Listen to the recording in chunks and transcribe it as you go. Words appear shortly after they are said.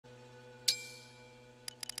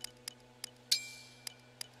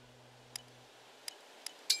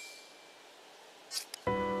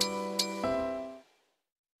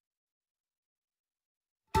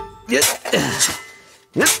Good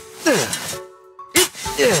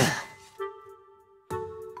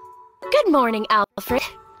morning, Alfred.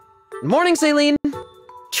 Morning, Celine.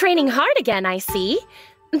 Training hard again, I see.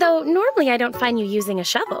 Though normally I don't find you using a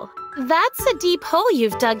shovel. That's a deep hole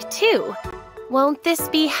you've dug, too. Won't this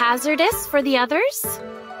be hazardous for the others?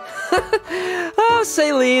 Oh,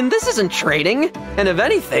 Celine, this isn't trading. And if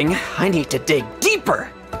anything, I need to dig deeper.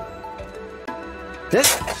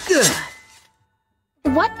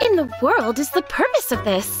 What in the world is the purpose of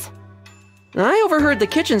this? I overheard the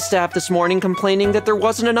kitchen staff this morning complaining that there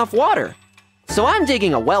wasn't enough water. So I'm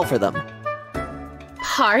digging a well for them.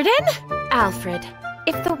 Pardon? Alfred,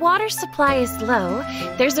 if the water supply is low,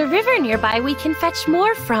 there's a river nearby we can fetch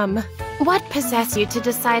more from. What possessed you to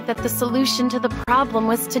decide that the solution to the problem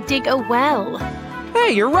was to dig a well?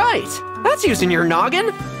 Hey, you're right. That's using your noggin.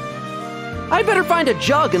 I'd better find a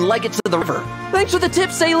jug and leg it to the river. Thanks for the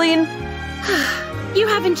tip, Celine. You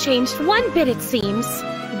haven't changed one bit, it seems.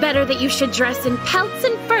 Better that you should dress in pelts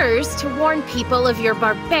and furs to warn people of your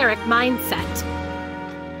barbaric mindset.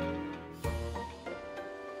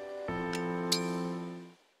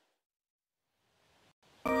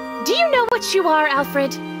 Do you know what you are,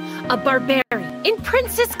 Alfred? A barbarian in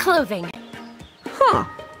prince's clothing. Huh.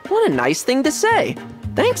 What a nice thing to say.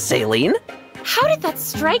 Thanks, Celine. How did that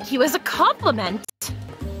strike you as a compliment?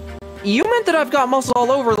 You meant that I've got muscle all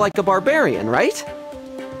over like a barbarian, right?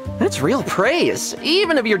 That's real praise,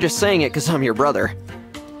 even if you're just saying it because I'm your brother.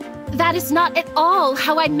 That is not at all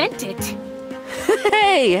how I meant it.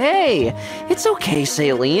 Hey, it's okay,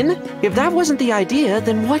 Celine. If that wasn't the idea,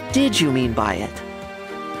 then what did you mean by it?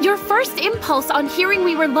 Your first impulse on hearing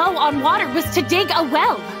we were low on water was to dig a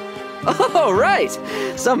well. Oh, right.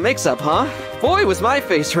 Some mix-up, huh? Boy, was my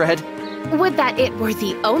face red. Would that it were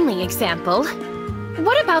the only example.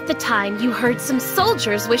 What about the time you heard some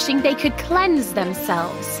soldiers wishing they could cleanse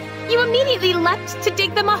themselves? You immediately leapt to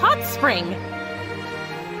dig them a hot spring.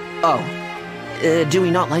 Oh, do we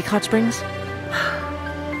not like hot springs?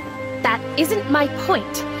 That isn't my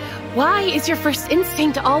point. Why is your first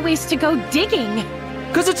instinct always to go digging?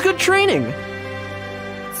 'Cause it's good training.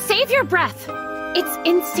 Save your breath. It's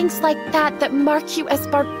instincts like that that mark you as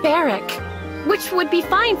barbaric. Which would be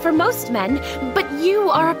fine for most men, but you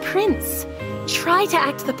are a prince. Try to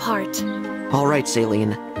act the part. All right,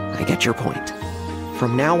 Celine. I get your point.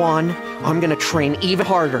 From now on, I'm gonna train even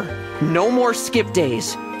harder. No more skip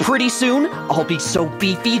days. Pretty soon, I'll be so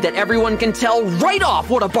beefy that everyone can tell right off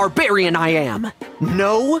what a barbarian I am.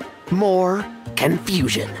 No more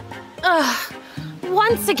confusion. Ugh.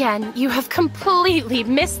 Once again, you have completely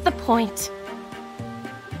missed the point.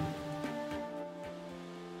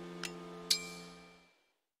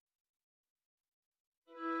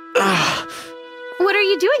 What are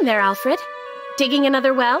you doing there, Alfred? Digging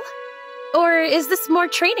another well? Or is this more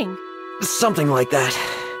training? Something like that.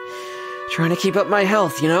 Trying to keep up my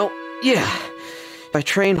health, you know? Yeah. If I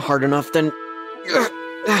train hard enough, then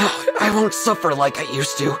I won't suffer like I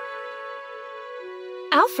used to.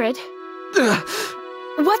 Alfred?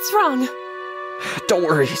 What's wrong? Don't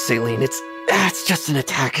worry, Celine. It's just an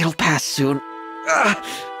attack. It'll pass soon.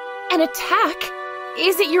 An attack?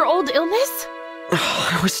 Is it your old illness?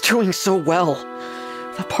 I was doing so well.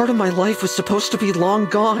 That part of my life was supposed to be long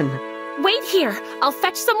gone. Wait here. I'll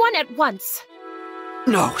fetch someone at once.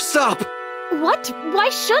 No, stop! What? Why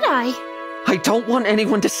should I? I don't want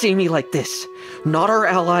anyone to see me like this. Not our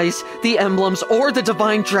allies, the emblems, or the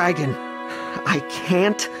divine dragon. I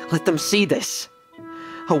can't let them see this.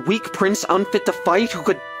 A weak prince unfit to fight who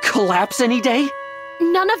could collapse any day?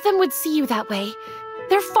 None of them would see you that way.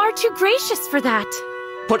 They're far too gracious for that.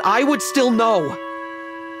 But I would still know.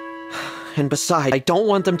 And besides, I don't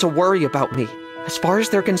want them to worry about me. As far as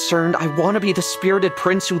they're concerned, I want to be the spirited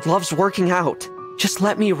prince who loves working out. Just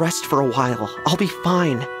let me rest for a while. I'll be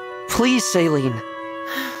fine. Please, Celine.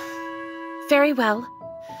 Very well.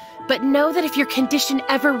 But know that if your condition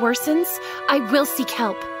ever worsens, I will seek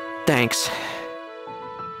help. Thanks.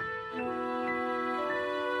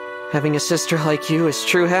 Having a sister like you is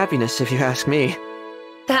true happiness, if you ask me.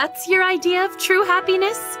 That's your idea of true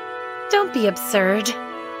happiness? Don't be absurd.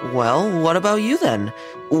 Well, what about you then?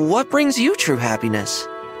 What brings you true happiness?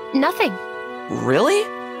 Nothing. Really?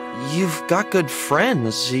 You've got good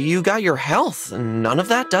friends, you got your health, and none of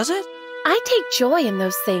that does it? I take joy in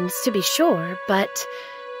those things, to be sure, but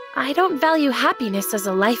I don't value happiness as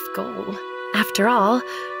a life goal. After all,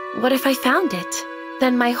 what if I found it?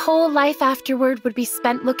 Then my whole life afterward would be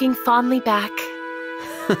spent looking fondly back.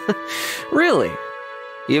 Really?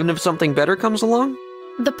 Even if something better comes along?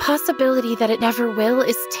 The possibility that it never will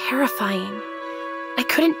is terrifying. I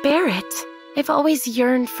couldn't bear it. I've always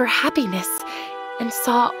yearned for happiness, and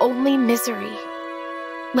saw only misery.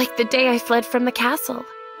 Like the day I fled from the castle.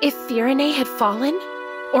 If Firene had fallen,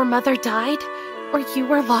 or Mother died, or you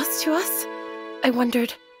were lost to us, I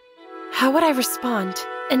wondered, how would I respond?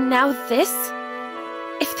 And now this?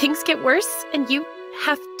 If things get worse and you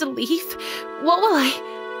have to leave, what will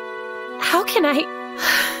I... How can I...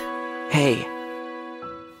 Hey,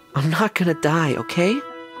 I'm not gonna die, okay?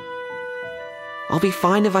 I'll be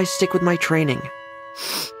fine if I stick with my training.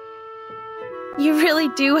 You really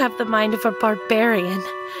do have the mind of a barbarian.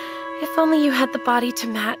 If only you had the body to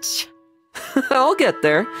match. I'll get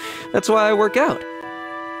there. That's why I work out.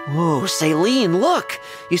 Whoa, Celine, look!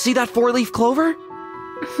 You see that four-leaf clover?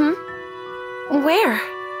 Where?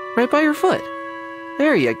 Right by your foot.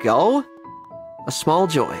 There you go. A small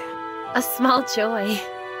joy. A small joy.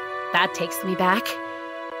 That takes me back.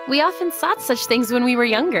 We often sought such things when we were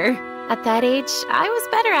younger. At that age, I was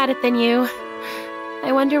better at it than you.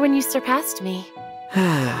 I wonder when you surpassed me.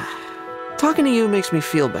 Talking to you makes me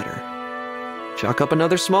feel better. Chalk up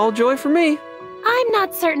another small joy for me. I'm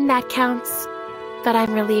not certain that counts, but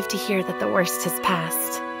I'm relieved to hear that the worst has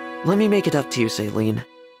passed. Let me make it up to you, Celine.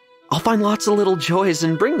 I'll find lots of little joys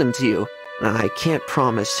and bring them to you. I can't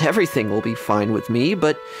promise everything will be fine with me,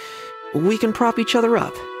 but we can prop each other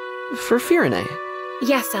up. For Firene.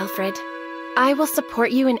 Yes, Alfred. I will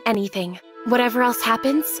support you in anything. Whatever else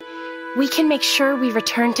happens, we can make sure we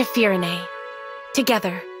return to Firene.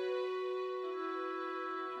 Together.